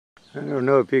I don't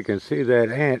know if you can see that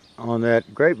ant on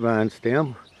that grapevine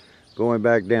stem going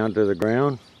back down to the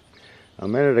ground. A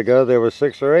minute ago there were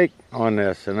 6 or 8 on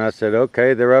this, and I said,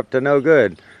 okay, they're up to no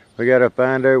good. We got to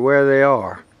find out where they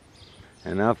are.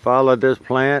 And I followed this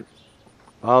plant,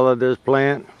 and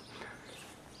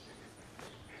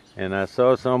I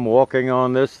saw some walking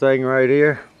on this thing right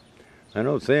here. I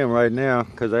don't see them right now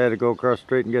because I had to go across the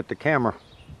street and get the camera.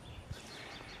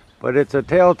 But it's a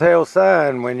telltale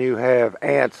sign when you have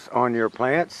ants on your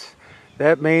plants.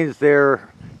 That means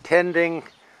they're tending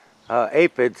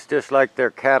aphids just like their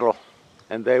cattle,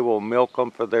 and they will milk them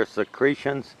for their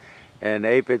secretions. And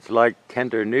aphids like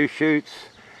tender new shoots.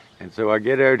 And so I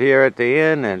get out here at the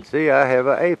end and see I have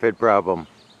an aphid problem.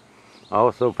 I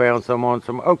also found some on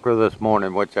some okra this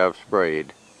morning, which I've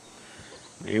sprayed.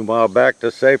 Meanwhile, back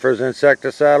to Safer's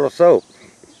insecticidal soap.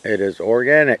 It is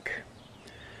organic.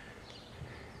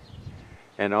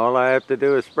 And all I have to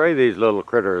do is spray these little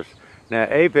critters. Now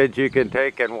aphids, you can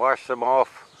take and wash them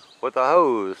off with a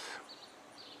hose.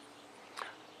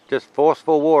 Just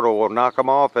forceful water will knock them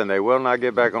off and they will not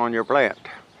get back on your plant.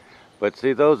 But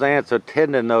see, those ants are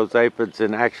tending those aphids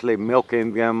and actually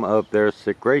milking them of their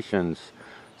secretions.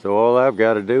 So all I've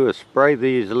got to do is spray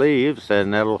these leaves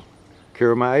and that'll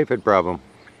cure my aphid problem.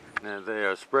 Now they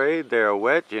are sprayed, they are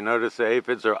wet. You notice the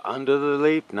aphids are under the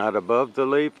leaf, not above the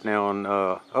leaf. Now on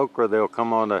okra, they'll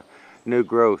come on a new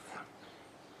growth.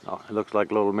 Oh, it looks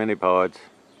like little mini pods.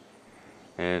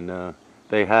 And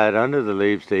they hide under the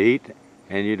leaves to eat,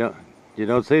 and you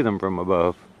don't see them from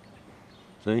above.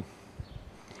 See?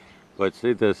 But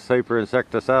see the Safer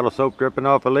insecticidal soap dripping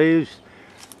off the leaves?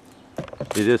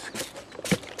 You just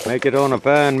make it on a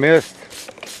fine mist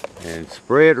and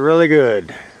spray it really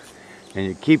good. And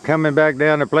you keep coming back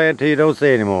down the plant till you don't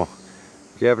see anymore.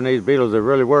 Japanese beetles have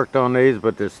really worked on these,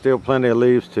 but there's still plenty of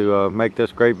leaves to make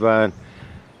this grapevine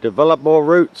develop more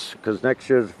roots, because next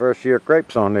year's the first year of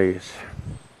grapes on these.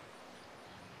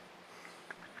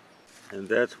 And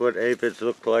that's what aphids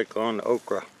look like on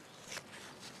okra.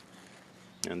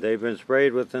 And they've been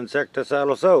sprayed with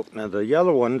insecticidal soap. Now the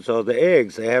yellow ones are the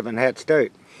eggs, they haven't hatched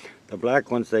out. The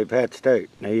black ones, they've hatched out.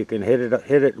 Now you can hit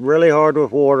it really hard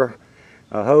with water.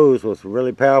 A hose with a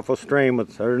really powerful stream,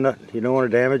 you don't want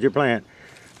to damage your plant.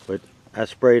 But I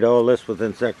sprayed all this with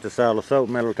insecticidal soap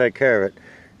and it'll take care of it.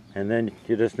 And then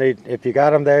you just need, if you got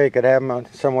them there, you could have them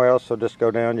somewhere else, so just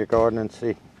go down your garden and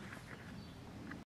see.